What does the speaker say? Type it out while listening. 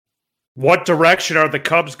What direction are the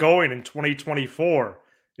Cubs going in 2024?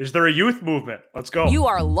 Is there a youth movement? Let's go. You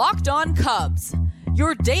are Locked On Cubs,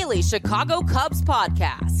 your daily Chicago Cubs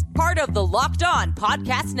podcast, part of the Locked On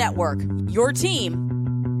Podcast Network, your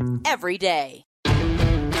team every day.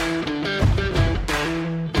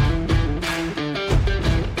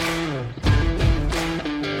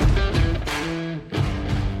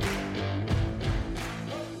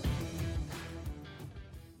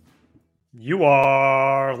 You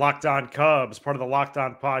are Locked On Cubs, part of the Locked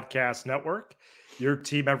On Podcast Network, your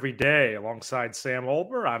team every day. Alongside Sam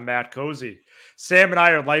Olber, I'm Matt Cozy. Sam and I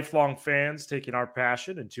are lifelong fans, taking our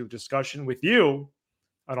passion into discussion with you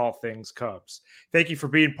on all things Cubs. Thank you for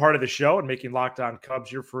being part of the show and making Locked On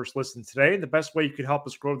Cubs your first listen today. And the best way you can help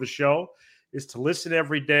us grow the show is to listen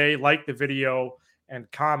every day, like the video,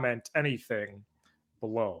 and comment anything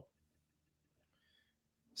below.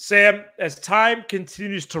 Sam, as time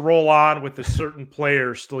continues to roll on with a certain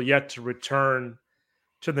player still yet to return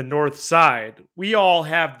to the north side, we all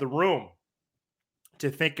have the room to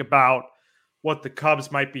think about what the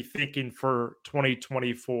Cubs might be thinking for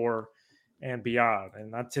 2024 and beyond.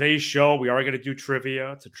 And on today's show, we are going to do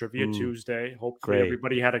trivia. It's a Trivia Tuesday. Hopefully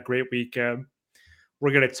everybody had a great weekend.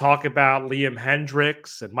 We're going to talk about Liam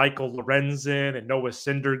Hendriks and Michael Lorenzen and Noah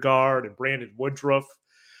Syndergaard and Brandon Woodruff,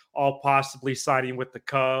 all possibly signing with the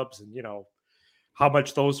Cubs, and, you know, how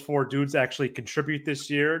much those four dudes actually contribute this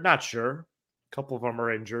year. Not sure. A couple of them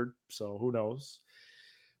are injured, so who knows.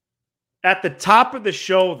 At the top of the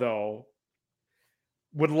show, though,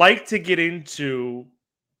 would like to get into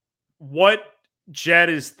what Jed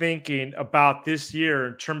is thinking about this year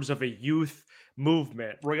in terms of a youth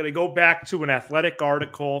movement. We're going to go back to an Athletic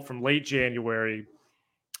article from late January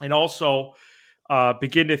and also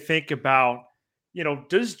begin to think about, you know,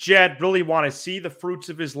 does Jed really want to see the fruits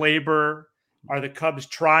of his labor? Are the Cubs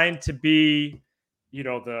trying to be, you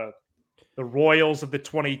know, the Royals of the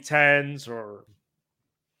 2010s, or,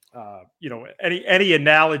 you know, any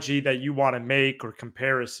analogy that you want to make or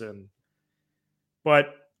comparison?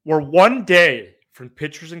 But we're 1 day from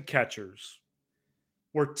pitchers and catchers.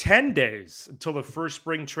 We're 10 days until the first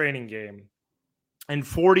spring training game and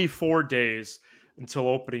 44 days until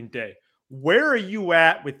opening day. Where are you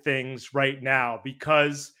at with things right now?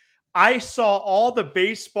 Because I saw all the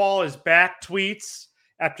baseball is back tweets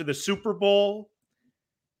after the Super Bowl,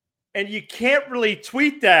 and you can't really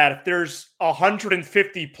tweet that if there's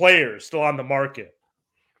 150 players still on the market.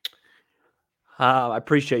 I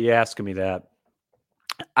appreciate you asking me that.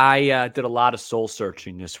 I did a lot of soul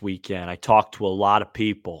searching this weekend. I talked to a lot of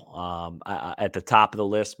people. At the top of the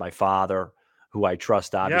list, my father, who I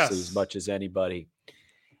trust obviously as much as anybody.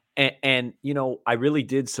 And, you know, I really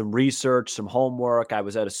did some research, some homework. I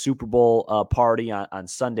was at a Super Bowl party on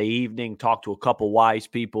Sunday evening, talked to a couple wise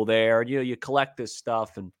people there. You know, you collect this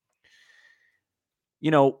stuff. And,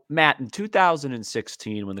 you know, Matt, in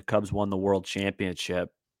 2016, when the Cubs won the World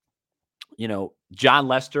Championship, you know, John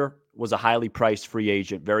Lester was a highly priced free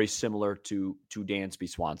agent, very similar to Dansby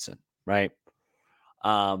Swanson, right?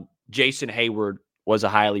 Jason Hayward was a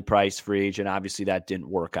highly priced free agent. Obviously, that didn't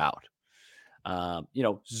work out. You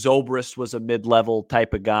know, Zobrist was a mid-level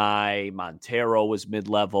type of guy. Montero was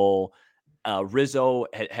mid-level. Rizzo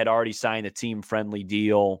had already signed a team-friendly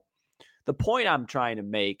deal. The point I'm trying to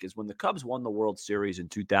make is when the Cubs won the World Series in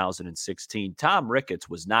 2016, Tom Ricketts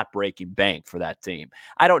was not breaking bank for that team.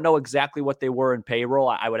 I don't know exactly what they were in payroll.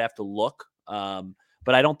 I would have to look,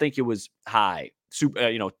 but I don't think it was high.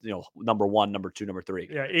 You know, number one, number two, number three.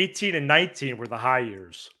 Yeah, 18 and 19 were the high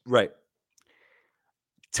years. Right.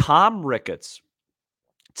 Tom Ricketts,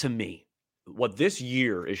 to me, what this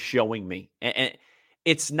year is showing me, and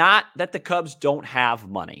it's not that the Cubs don't have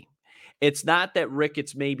money. It's not that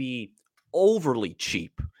Ricketts may be overly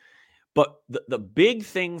cheap. But the big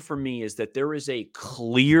thing for me is that there is a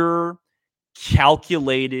clear,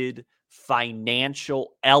 calculated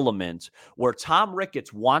financial element where Tom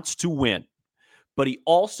Ricketts wants to win, but he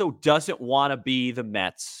also doesn't want to be the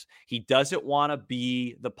Mets. He doesn't want to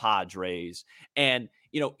be the Padres. And,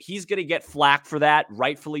 you know, he's going to get flack for that,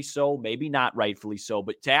 rightfully so, maybe not rightfully so.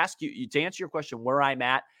 But to answer your question where I'm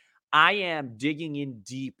at, I am digging in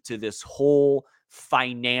deep to this whole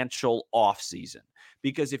financial offseason.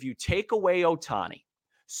 Because if you take away Ohtani,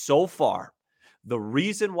 so far, the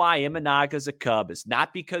reason why Imanaga's a Cub is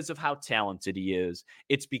not because of how talented he is.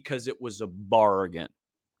 It's because it was a bargain.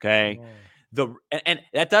 Okay? And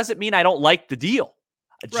that doesn't mean I don't like the deal.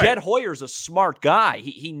 Right. Jed Hoyer's a smart guy.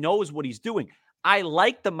 He knows what he's doing. I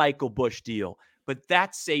like the Michael Busch deal, but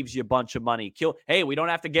that saves you a bunch of money. Hey, we don't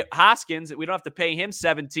have to get Hoskins. We don't have to pay him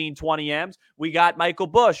 17, 20 M's. We got Michael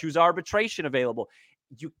Busch, who's arbitration available.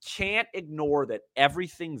 you can't ignore that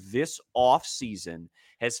everything this offseason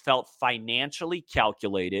has felt financially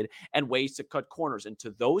calculated and ways to cut corners. And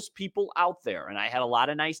to those people out there, and I had a lot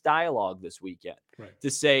of nice dialogue this weekend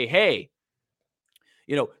to say, hey,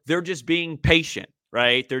 they're just being patient,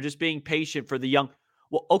 right? They're just being patient for the young.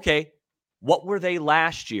 Well, okay, what were they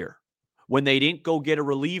last year when they didn't go get a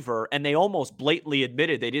reliever and they almost blatantly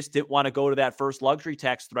admitted they just didn't want to go to that first luxury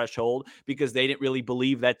tax threshold because they didn't really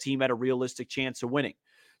believe that team had a realistic chance of winning?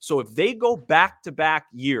 So if they go back-to-back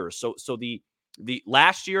years, so the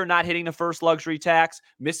last year not hitting the first luxury tax,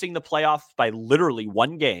 missing the playoffs by literally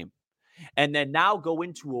one game, and then now go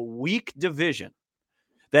into a weak division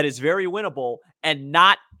that is very winnable and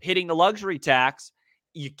not hitting the luxury tax,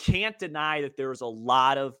 you can't deny that there's a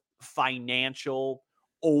lot of financial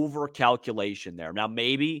over-calculation there. Now,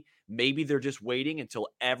 maybe they're just waiting until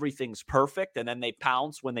everything's perfect and then they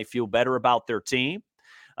pounce when they feel better about their team.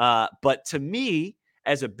 But to me,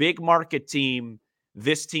 as a big market team,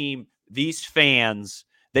 this team, these fans,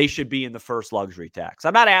 they should be in the first luxury tax.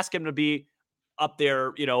 I'm not asking them to be up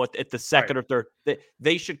there, at the second or third.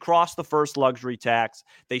 They should cross the first luxury tax.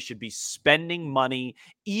 They should be spending money,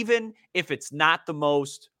 even if it's not the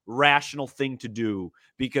most rational thing to do,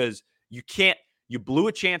 because you blew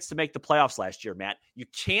a chance to make the playoffs last year, Matt. You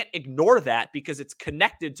can't ignore that because it's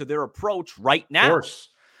connected to their approach right now. Of course.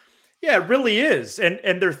 Yeah, it really is. And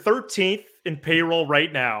they're 13th in payroll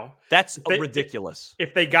right now. That's ridiculous.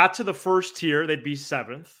 If they got to the first tier, they'd be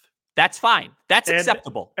 7th. That's fine. That's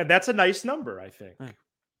acceptable. And that's a nice number, I think.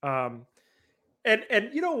 And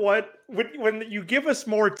you know what? When you give us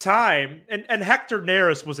more time, and Hector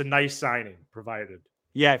Neris was a nice signing provided.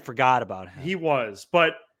 Yeah, I forgot about him. He was,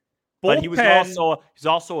 but he was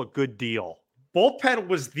also a good deal. Bullpen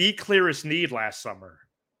was the clearest need last summer.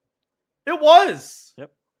 It was.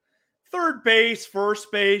 Yep. Third base,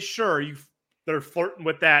 first base, sure, they're flirting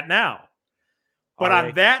with that now. But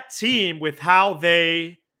on that team, with how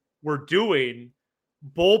they were doing,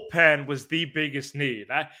 bullpen was the biggest need.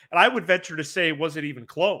 I would venture to say it wasn't even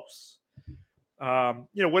close.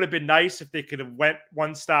 Would have been nice if they could have went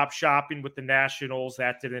one-stop shopping with the Nationals.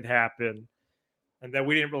 That didn't happen. And then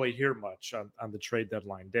we didn't really hear much on the trade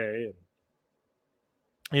deadline day.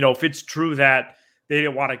 And, if it's true that they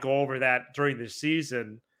didn't want to go over that during the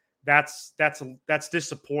season, that's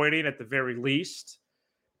disappointing at the very least.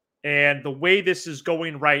 And the way this is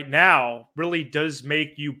going right now really does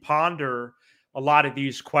make you ponder a lot of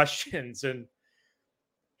these questions. And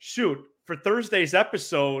shoot, for Thursday's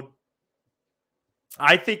episode,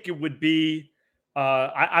 I think it would be,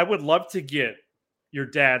 I would love to get your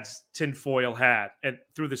dad's tinfoil hat and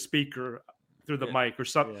through the speaker, through the mic or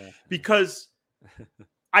something, because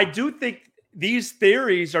I do think these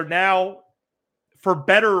theories are now, for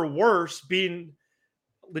better or worse, being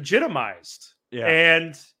legitimized. Yeah.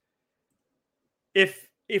 And if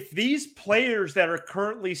these players that are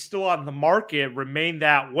currently still on the market remain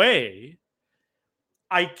that way,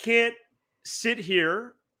 I can't sit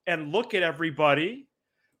here and look at everybody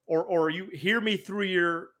or you hear me through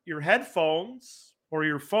your headphones or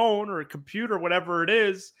your phone or a computer, whatever it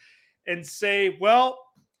is, and say, well,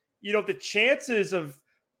 the chances of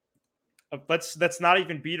let's not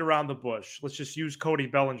even beat around the bush. Let's just use Cody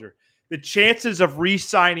Bellinger. The chances of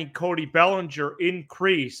re-signing Cody Bellinger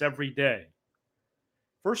increase every day.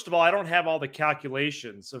 First of all, I don't have all the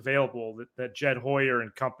calculations available that Jed Hoyer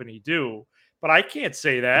and company do, but I can't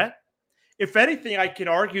say that. If anything, I can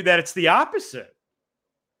argue that it's the opposite.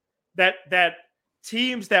 That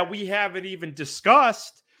teams that we haven't even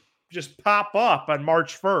discussed just pop up on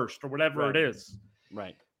March 1st or whatever it is.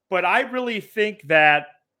 Right. But I really think that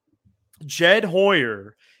Jed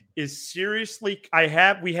Hoyer is seriously,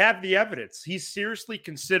 we have the evidence. He's seriously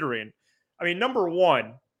considering, number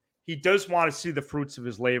one, he does want to see the fruits of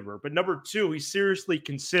his labor. But number two, he's seriously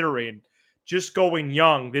considering just going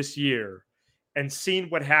young this year and seeing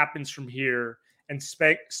what happens from here and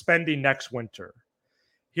spending next winter.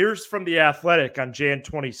 Here's from The Athletic on Jan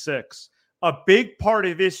 26. A big part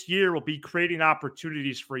of this year will be creating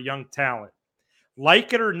opportunities for young talent.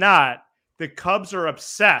 Like it or not, the Cubs are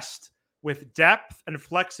obsessed with depth and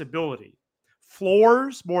flexibility,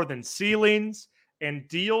 floors more than ceilings, and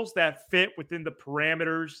deals that fit within the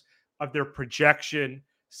parameters of their projection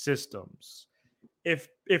systems. If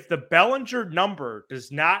the Bellinger number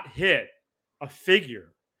does not hit a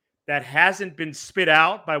figure that hasn't been spit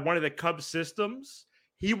out by one of the Cubs systems,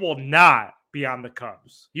 he will not be on the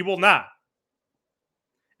Cubs. He will not.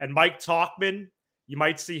 And Mike Tauchman, you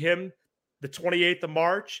might see him the 28th of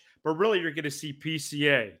March, but really you're going to see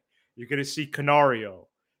PCA. You're going to see Canario.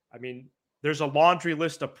 There's a laundry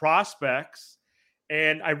list of prospects.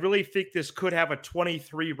 And I really think this could have a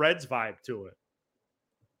 23 Reds vibe to it.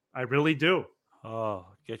 I really do. Oh,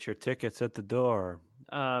 get your tickets at the door.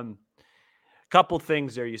 Couple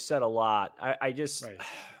things there. You said a lot. I just, Right.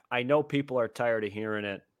 I know people are tired of hearing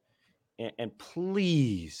it. And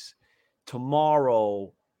please,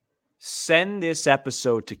 tomorrow, send this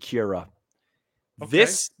episode to Kira. Okay.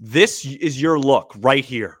 This is your look right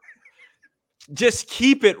here. Just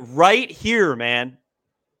keep it right here, man.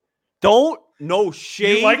 No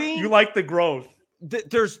shaving. You like the growth.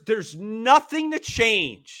 There's nothing to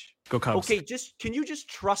change. Go Cubs. Okay, can you just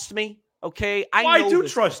trust me? Okay, I do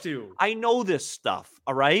trust you. I know this stuff.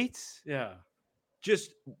 All right. Yeah.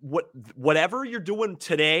 Just whatever you're doing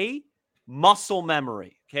today, muscle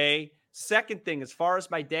memory. Okay. Second thing, as far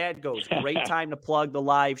as my dad goes, great time to plug the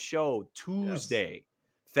live show Tuesday,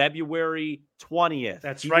 February 20th.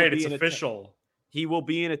 That's right. It's official. He will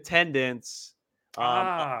be in attendance.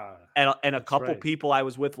 And a couple right. people I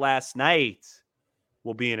was with last night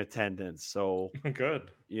will be in attendance. So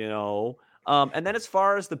good. And then as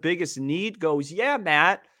far as the biggest need goes, yeah,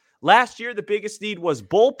 Matt, last year the biggest need was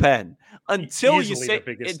bullpen until you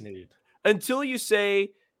say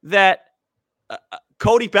that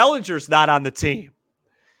Cody Bellinger's not on the team,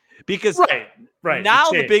 because right. Now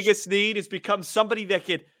the biggest need has become somebody that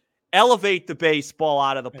could elevate the baseball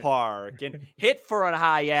out of the park and hit for a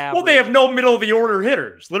high average. Well, they have no middle of the order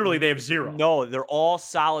hitters. Literally, they have zero. No, they're all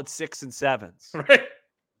solid 6 and 7s. Right.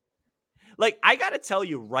 Like, I got to tell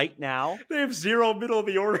you right now, they have zero middle of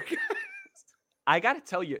the order guys. I got to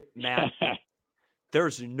tell you, Matt,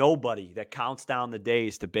 there's nobody that counts down the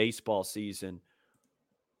days to baseball season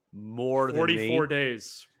more than 44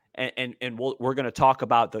 days. And we're going to talk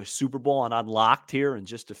about the Super Bowl on Unlocked here in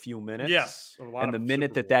just a few minutes. Yes. And the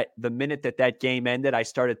minute that game ended, I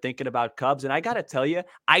started thinking about Cubs. And I got to tell you,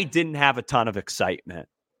 I didn't have a ton of excitement.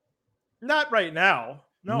 Not right now.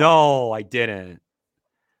 No, I didn't.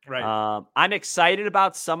 Right. I'm excited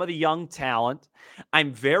about some of the young talent.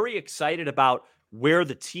 I'm very excited about where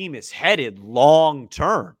the team is headed long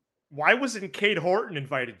term. Why wasn't Cade Horton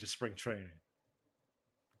invited to spring training?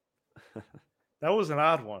 That was an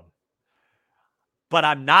odd one. But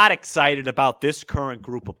I'm not excited about this current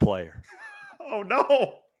group of players. Oh,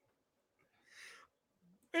 no.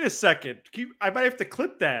 Wait a second. I might have to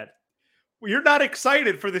clip that. Well, you're not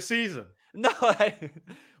excited for the season. No,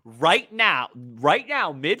 right now,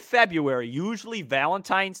 mid-February, usually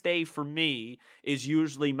Valentine's Day for me is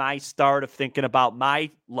usually my start of thinking about my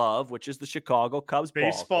love, which is the Chicago Cubs.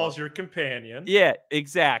 Baseball's your companion. Yeah,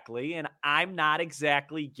 exactly. And I'm not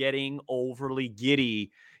exactly getting overly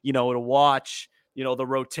giddy, to watch, the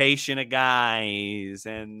rotation of guys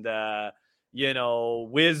and,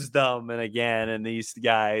 Wisdom and these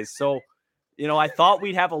guys. So, I thought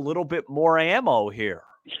we'd have a little bit more ammo here.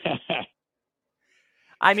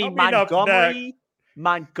 I mean,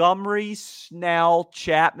 Montgomery, Snell,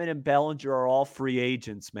 Chapman, and Bellinger are all free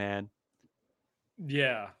agents, man.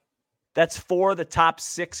 Yeah. That's 4 of the top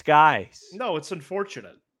 6 guys. No, it's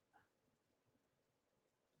unfortunate.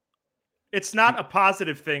 It's not a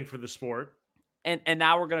positive thing for the sport. And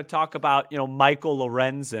now we're going to talk about, Michael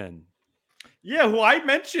Lorenzen. Yeah, who I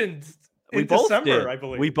mentioned in December, I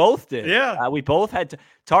believe. We both did. Yeah. We both had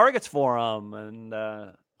targets for him.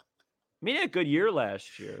 And, he had a good year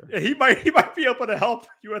last year. Yeah, he might be able to help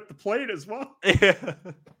you at the plate as well.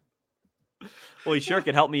 Well, he sure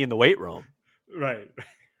could help me in the weight room. Right.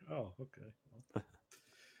 Oh, okay.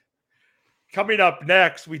 Coming up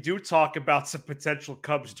next, we do talk about some potential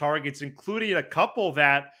Cubs targets, including a couple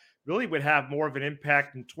that really would have more of an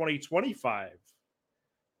impact in 2025.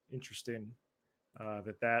 Interesting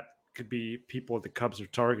that could be people the Cubs are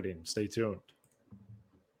targeting. Stay tuned.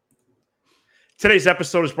 Today's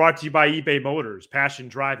episode is brought to you by eBay Motors. Passion,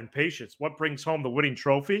 drive, and patience. What brings home the winning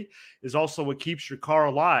trophy is also what keeps your car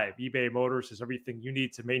alive. eBay Motors has everything you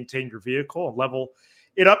need to maintain your vehicle and level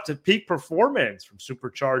it up to peak performance, from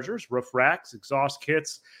superchargers, roof racks, exhaust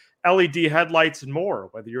kits, LED headlights, and more.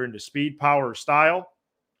 Whether you're into speed, power, or style,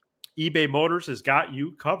 eBay Motors has got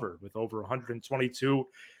you covered. With over 122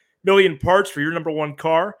 million parts for your number one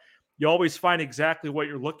car, you always find exactly what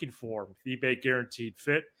you're looking for with eBay Guaranteed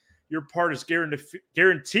Fit. Your part is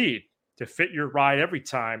guaranteed to fit your ride every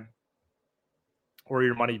time, or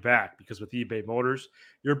your money back. Because with eBay Motors,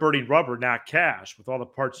 you're burning rubber, not cash. With all the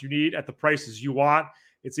parts you need at the prices you want,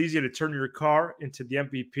 it's easy to turn your car into the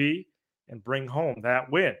MVP and bring home that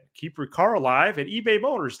win. Keep your car alive at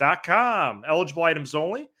ebaymotors.com. Eligible items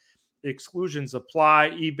only. Exclusions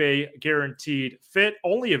apply. eBay Guaranteed Fit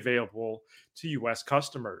only available to U.S.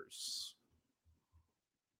 customers.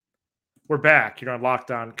 We're back here on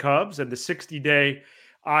Locked On Cubs, and the 60-day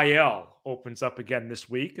IL opens up again this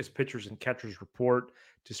week as pitchers and catchers report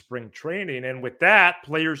to spring training. And with that,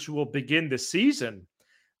 players who will begin the season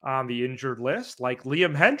on the injured list, like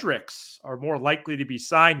Liam Hendriks, are more likely to be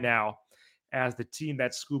signed now, as the team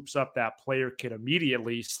that scoops up that player can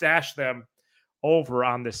immediately stash them over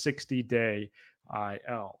on the 60-day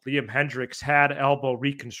IL. Liam Hendriks had elbow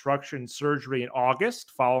reconstruction surgery in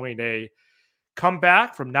August following a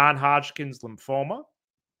comeback from non-Hodgkin's lymphoma.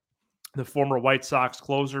 The former White Sox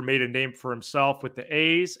closer made a name for himself with the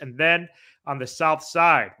A's and then on the South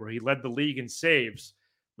Side, where he led the league in saves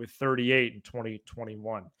with 38 in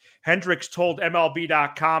 2021. Hendriks told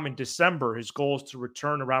MLB.com in December his goal is to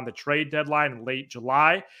return around the trade deadline in late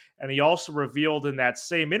July, and he also revealed in that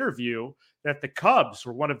same interview that the Cubs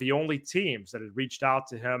were one of the only teams that had reached out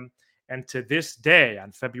to him, and to this day,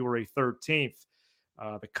 on February 13th,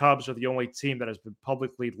 the Cubs are the only team that has been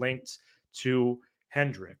publicly linked to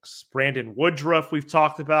Hendriks. Brandon Woodruff, we've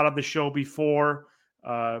talked about on the show before.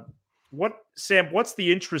 What's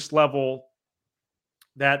the interest level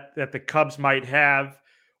that the Cubs might have,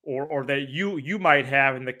 or that you might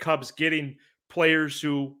have in the Cubs getting players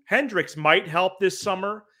who Hendriks might help this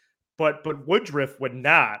summer, but Woodruff would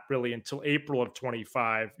not really until April of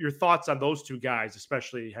 25. Your thoughts on those two guys,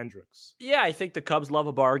 especially Hendriks? Yeah, I think the Cubs love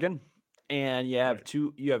a bargain. And you have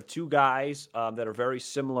two guys that are very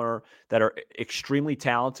similar, that are extremely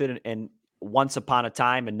talented, and once upon a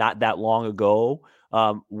time and not that long ago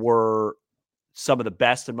were some of the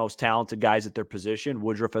best and most talented guys at their position.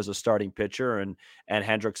 Woodruff as a starting pitcher and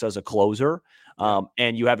Hendriks as a closer.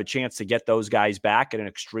 And you have a chance to get those guys back at an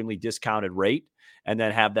extremely discounted rate and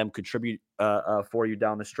then have them contribute for you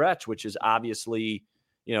down the stretch, which is obviously,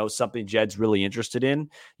 something Jed's really interested in.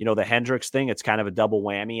 The Hendriks thing, it's kind of a double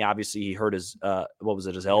whammy. Obviously he hurt his,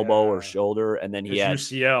 his elbow or shoulder. And then he had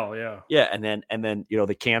UCL. Yeah. And then,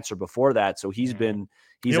 the cancer before that. So he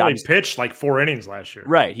only pitched like 4 innings last year.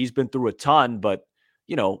 Right. He's been through a ton, but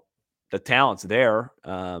the talent's there,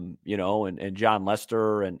 and John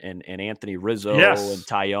Lester and Anthony Rizzo and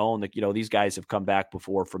Tyone, these guys have come back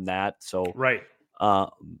before from that. So, right.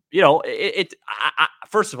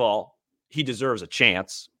 First of all, he deserves a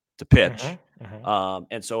chance to pitch.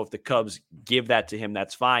 And so if the Cubs give that to him,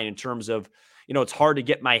 that's fine. In terms of, it's hard to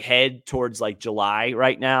get my head towards like July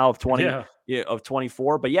right now of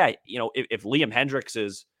 24. But yeah, if Liam Hendriks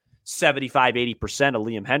is 75, 80% of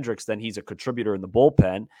Liam Hendriks, then he's a contributor in the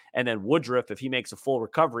bullpen. And then Woodruff, if he makes a full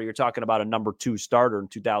recovery, you're talking about a number 2 starter in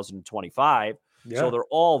 2025. Yeah. So they're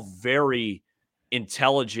all very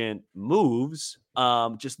intelligent moves.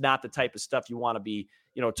 Just not the type of stuff you want to be,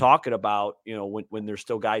 talking about, when there's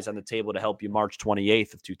still guys on the table to help you March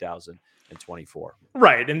 28th of 2024.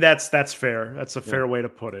 Right. And that's fair. That's a fair way to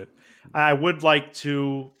put it. I would like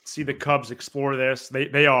to see the Cubs explore this.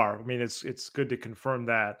 They are. I mean, it's good to confirm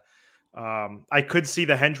that. I could see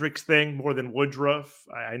the Hendriks thing more than Woodruff.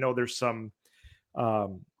 I know there's some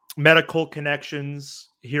medical connections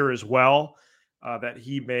here as well that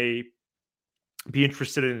he may be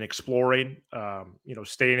interested in exploring,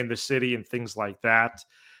 staying in the city and things like that.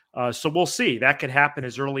 So we'll see. That could happen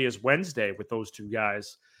as early as Wednesday with those two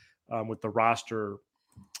guys, with the roster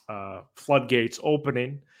floodgates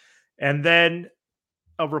opening. And then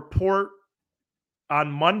a report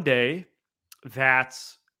on Monday that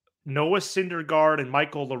Noah Syndergaard and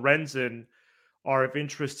Michael Lorenzen are of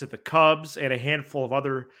interest to the Cubs and a handful of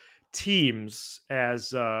other teams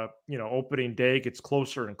as opening day gets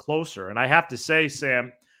closer and closer. And I have to say,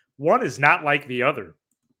 Sam, one is not like the other.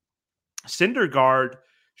 Syndergaard,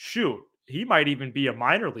 he might even be a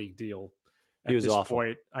minor league deal at this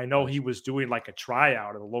point. I know he was doing like a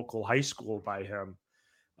tryout at a local high school by him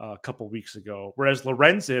a couple weeks ago. Whereas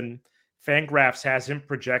Lorenzen, Fangraphs has him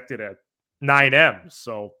projected at 9M.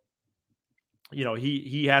 So,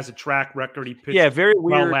 he has a track record. He pitched very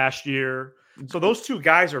weird last year. So those two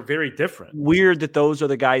guys are very different. Weird that those are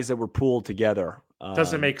the guys that were pooled together.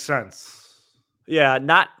 Doesn't make sense. Yeah,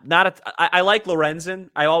 I like Lorenzen.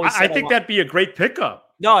 I think that'd be a great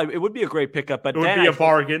pickup. No, it would be a great pickup, but it would be a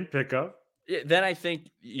bargain pickup. Then I think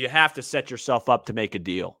you have to set yourself up to make a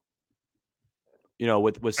deal.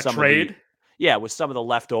 With some trade. With some of the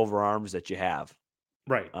leftover arms that you have.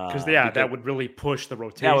 Right, because that would really push the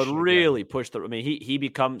rotation. That would really push the. I mean, he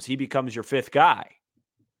becomes your 5th guy.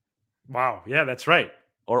 Wow, yeah, that's right.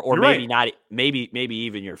 Or maybe not. Maybe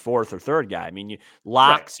even your 4th or 3rd guy. I mean,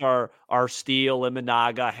 locks are Steele,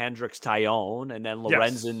 Imanaga, Hendriks, Tyone, and then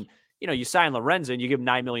Lorenzen. Yes. You sign Lorenzen, you give him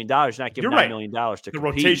 $9 million. You're not giving $9 million to compete. The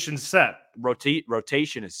rotation's set.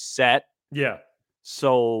 Rotation is set. Yeah.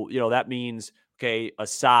 So that means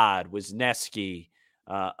Assad, Wisniewski,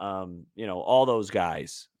 all those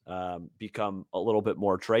guys. become a little bit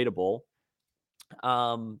more tradable.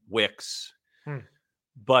 Wicks.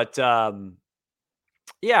 But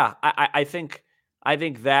yeah, I think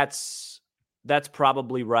that's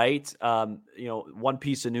probably right. One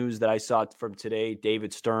piece of news that I saw from today,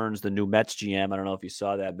 David Stearns, the new Mets GM, I don't know if you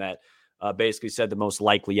saw that, Matt, basically said the most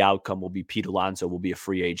likely outcome will be Pete Alonso will be a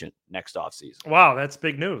free agent next offseason. Wow, that's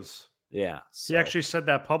big news. Yeah. So. He actually said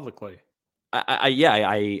that publicly.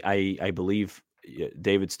 I believe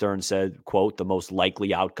David Stearns said, quote, the most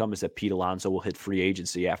likely outcome is that Pete Alonso will hit free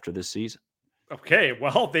agency after this season. Okay,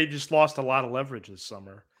 well, they just lost a lot of leverage this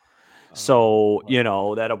summer. So,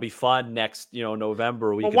 that'll be fun next,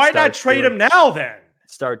 November. Why not trade him now then?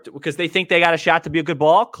 Because they think they got a shot to be a good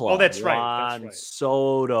ball club. Oh, that's right. Juan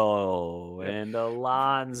Soto and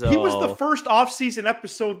Alonso. He was the first offseason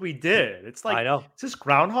episode we did. It's like, I know. Is this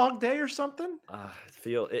Groundhog Day or something?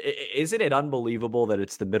 Isn't it unbelievable that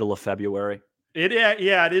it's the middle of February? It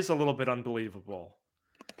is a little bit unbelievable.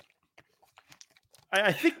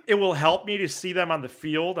 I think it will help me to see them on the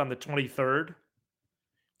field on the 23rd,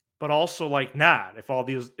 but also not if all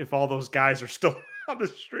those guys are still on the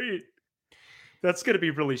street. That's going to be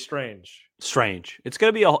really strange. It's going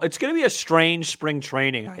to be a strange spring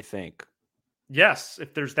training, I think. Yes,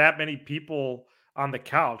 if there's that many people on the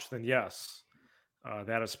couch, then yes,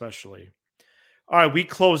 that especially. All right, we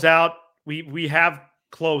close out. We have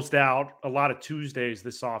closed out a lot of Tuesdays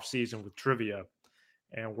this offseason with trivia,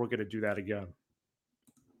 and we're going to do that again.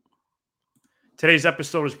 Today's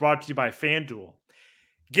episode is brought to you by FanDuel.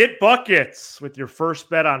 Get buckets with your first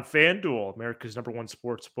bet on FanDuel, America's #1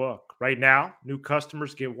 sports book. Right now, new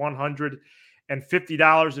customers get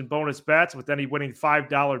 $150 in bonus bets with any winning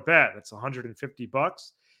 $5 bet. That's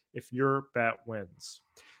 $150 if your bet wins.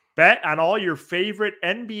 Bet on all your favorite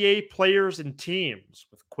NBA players and teams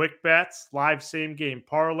with quick bets, live same-game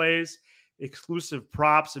parlays, exclusive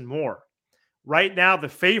props, and more. Right now, the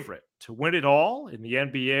favorite to win it all in the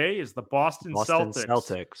NBA is the Boston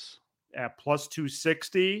Celtics. At plus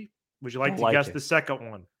 260. Would you like to guess the second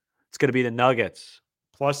one? It's going to be the Nuggets.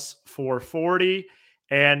 Plus 440.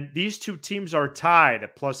 And these two teams are tied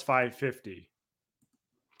at plus 550.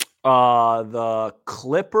 The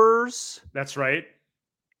Clippers. That's right.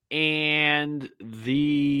 And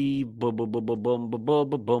the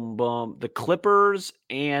Clippers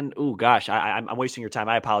and I'm wasting your time.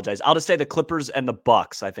 I apologize. I'll just say the Clippers and the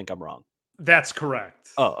Bucks. I think I'm wrong. That's correct.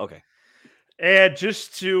 Oh, okay. And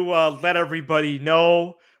just to let everybody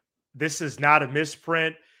know, this is not a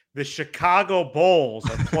misprint. The Chicago Bulls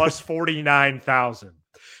are plus 49,000.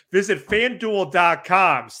 Visit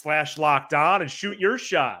FanDuel.com/LockedOn and shoot your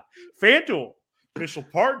shot. FanDuel, official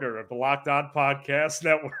partner of the Locked On Podcast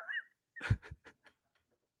Network.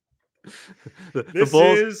 This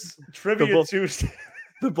is Trivia Tuesday.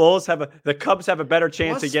 The Cubs have a better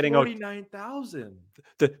chance of getting 49,000.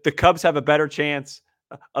 The Cubs have a better chance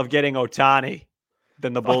of getting Ohtani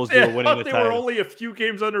than the Bulls do winning the title. They were only a few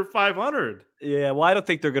games under 500. Yeah, well, I don't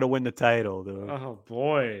think they're going to win the title, dude. Oh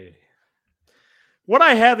boy. What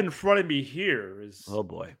I have in front of me here is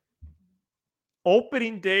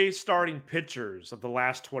opening day starting pitchers of the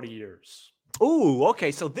last 20 years. Ooh,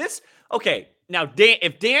 okay. So now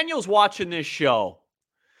if Daniel's watching this show,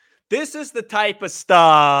 this is the type of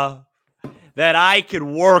stuff that I could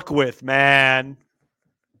work with, man.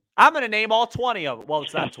 I'm going to name all 20 of them. Well,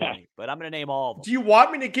 it's not 20, but I'm going to name all of them. Do you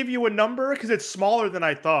want me to give you a number? Because it's smaller than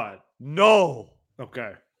I thought. No.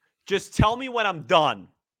 Okay. Just tell me when I'm done.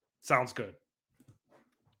 Sounds good.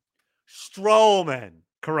 Stroman.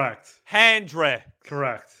 Correct. Hendrick.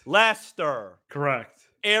 Correct. Lester. Correct.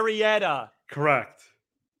 Arietta. Correct.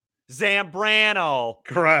 Zambrano.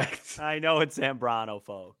 Correct. I know it's Zambrano,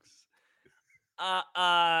 folks.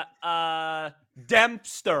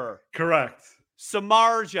 Dempster. Correct.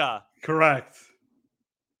 Samardzija. Correct.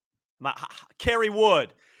 Kerry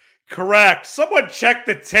Wood. Correct. Someone check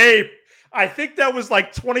the tape. I think that was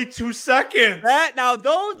like 22 seconds. Now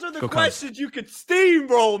those are the questions you could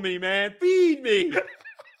steamroll me, man. Feed me.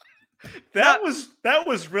 That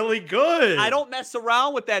was really good. I don't mess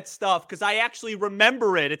around with that stuff because I actually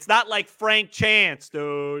remember it. It's not like Frank Chance,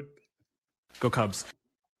 dude. Go Cubs.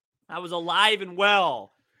 I was alive and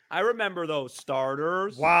well. I remember those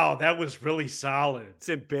starters. Wow, that was really solid. It's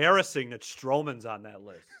embarrassing that Stroman's on that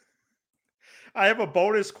list. I have a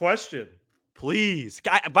bonus question. Please.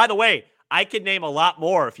 By the way, I could name a lot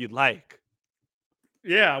more if you'd like.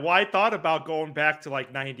 Yeah, well, I thought about going back to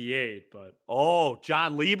like 98, but... Oh,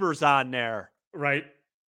 John Lieber's on there. Right.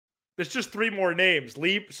 There's just 3 more names.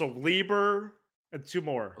 Lieber and 2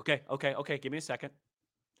 more. Okay. Give me a second.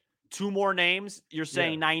 2 more names? You're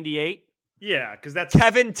saying 98? Yeah, because that's...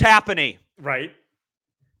 Kevin Tapani. Right.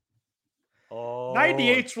 Oh,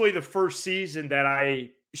 98's really the first season that I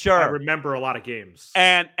remember a lot of games.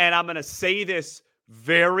 And I'm going to say this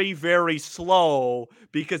very, very slow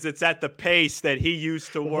because it's at the pace that he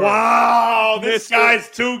used to work. Wow, this guy's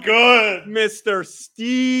too good. Mr.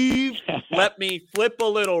 Steve, let me flip a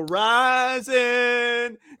little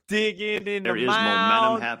rising, digging in there the is mound,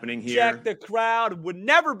 momentum happening here. Check the crowd. Would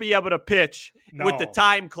never be able to pitch with the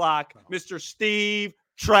time clock. No. Mr. Steve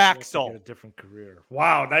Traxel. A different career.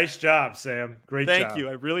 Wow, nice job, Sam. Great job. Thank you.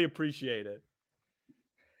 I really appreciate it.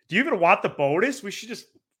 Do you even want the bonus? We should just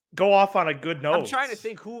go off on a good note. I'm trying to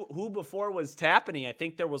think who before was Tapani. I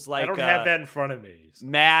think there was like I don't have that in front of me.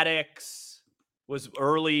 Maddox was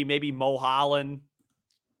early, maybe Mulholland.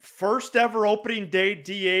 First ever opening day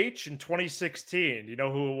DH in 2016. You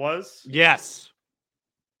know who it was? Yes.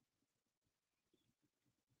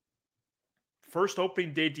 First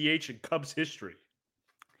opening day DH in Cubs history.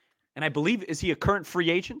 And I believe, is he a current free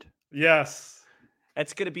agent? Yes.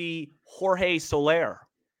 That's going to be Jorge Soler.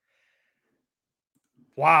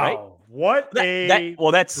 Wow. Right? What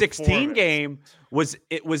that 16 game was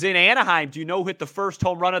in Anaheim. Do you know who hit the first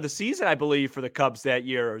home run of the season, I believe, for the Cubs that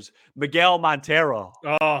year? It was Miguel Montero.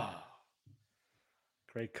 Oh.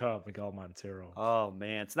 Great Cub, Miguel Montero. Oh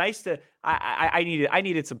man. It's nice to I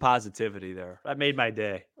needed some positivity there. That made my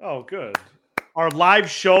day. Oh, good. Our live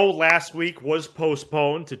show last week was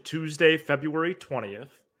postponed to Tuesday, February 20th.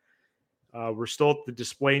 We're still at the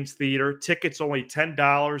Des Plaines Theater. Tickets only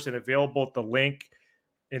 $10 and available at the link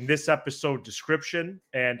in this episode description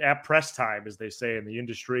and at press time, as they say in the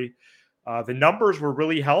industry. The numbers were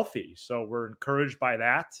really healthy, so we're encouraged by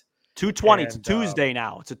that. 2:20. It's a Tuesday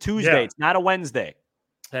now. It's a Tuesday. Yeah. It's not a Wednesday.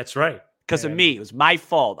 That's right. Because of me. It was my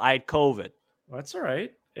fault. I had COVID. Well, that's all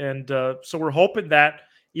right. And so we're hoping that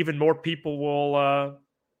even more people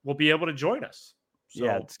will be able to join us. So,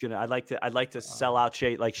 yeah, it's gonna. I'd like to sell out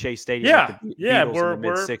Shea Stadium. Yeah, we're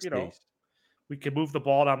mid-60s. We can move the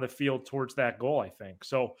ball down the field towards that goal, I think.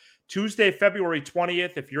 So Tuesday, February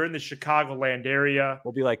 20th, if you're in the Chicagoland area,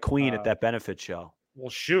 we'll be like Queen at that benefit show. Well,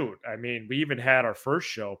 shoot. I mean, we even had our first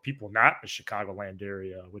show, people not in the Chicagoland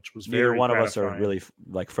area, which was very Neither one gratifying. of us are really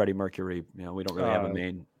like Freddie Mercury. You know, we don't really have a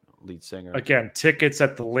main lead singer. Again, tickets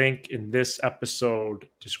at the link in this episode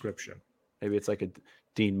description. Maybe it's like a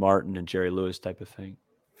Dean Martin and Jerry Lewis type of thing.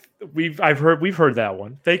 We've heard that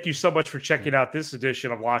one. Thank you so much for checking out this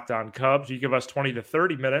edition of Locked On Cubs. You give us 20 to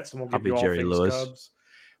 30 minutes, and we'll give you all Jerry things Lewis. Cubs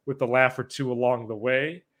with a laugh or two along the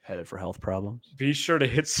way. Headed for health problems. Be sure to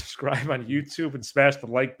hit subscribe on YouTube and smash the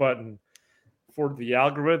like button for the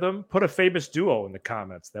algorithm. Put a famous duo in the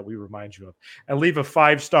comments that we remind you of, and leave a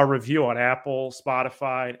 5-star review on Apple,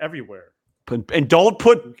 Spotify, everywhere. And don't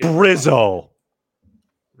put Brizzo.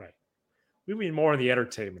 Right. We mean more in the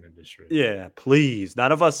entertainment industry. Yeah, please.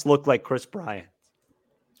 None of us look like Chris Bryant.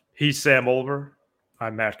 He's Sam Olver.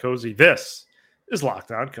 I'm Matt Cozy. This is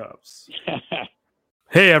Locked On Cubs.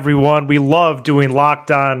 Hey, everyone. We love doing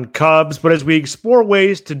Locked On Cubs, but as we explore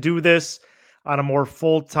ways to do this on a more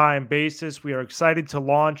full-time basis, we are excited to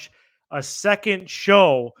launch a second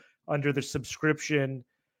show under the subscription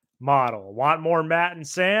model. Want more Matt and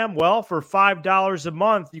Sam? Well, for $5 a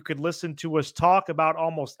month, you could listen to us talk about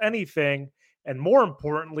almost anything, and more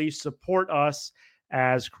importantly, support us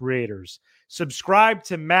as creators. Subscribe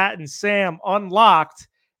to Matt and Sam Unlocked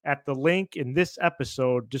at the link in this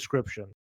episode description.